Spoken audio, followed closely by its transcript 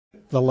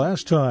The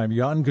last time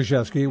Jan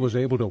Gajewski was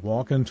able to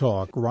walk and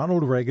talk,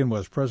 Ronald Reagan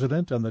was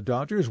president and the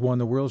Dodgers won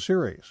the World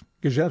Series.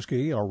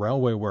 Gajewski, a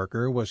railway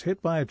worker, was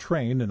hit by a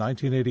train in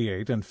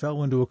 1988 and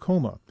fell into a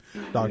coma.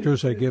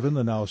 Doctors had given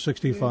the now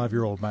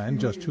 65-year-old man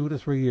just 2 to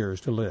 3 years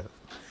to live.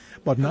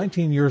 But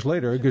 19 years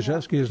later,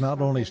 Gajewski is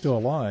not only still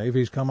alive,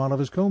 he's come out of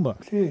his coma.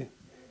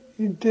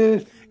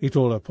 He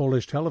told a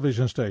Polish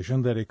television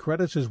station that he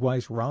credits his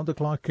wife's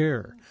round-the-clock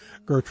care.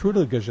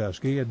 Gertruda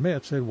Gajewski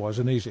admits it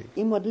wasn't easy.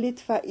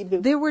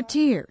 There were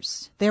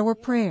tears. There were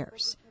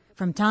prayers.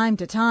 From time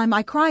to time,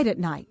 I cried at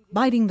night,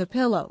 biting the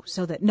pillow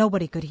so that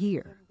nobody could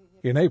hear.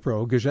 In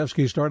April,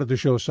 Gajewski started to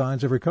show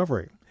signs of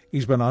recovery.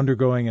 He's been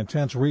undergoing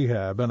intense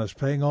rehab and is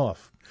paying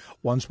off.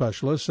 One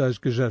specialist says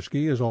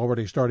Gajewski is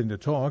already starting to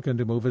talk and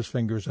to move his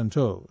fingers and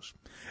toes.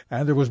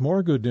 And there was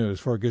more good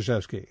news for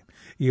Gajewski.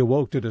 He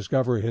awoke to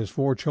discover his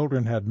 4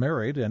 children had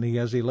married and he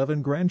has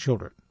 11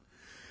 grandchildren.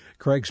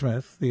 Craig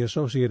Smith, The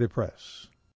Associated Press.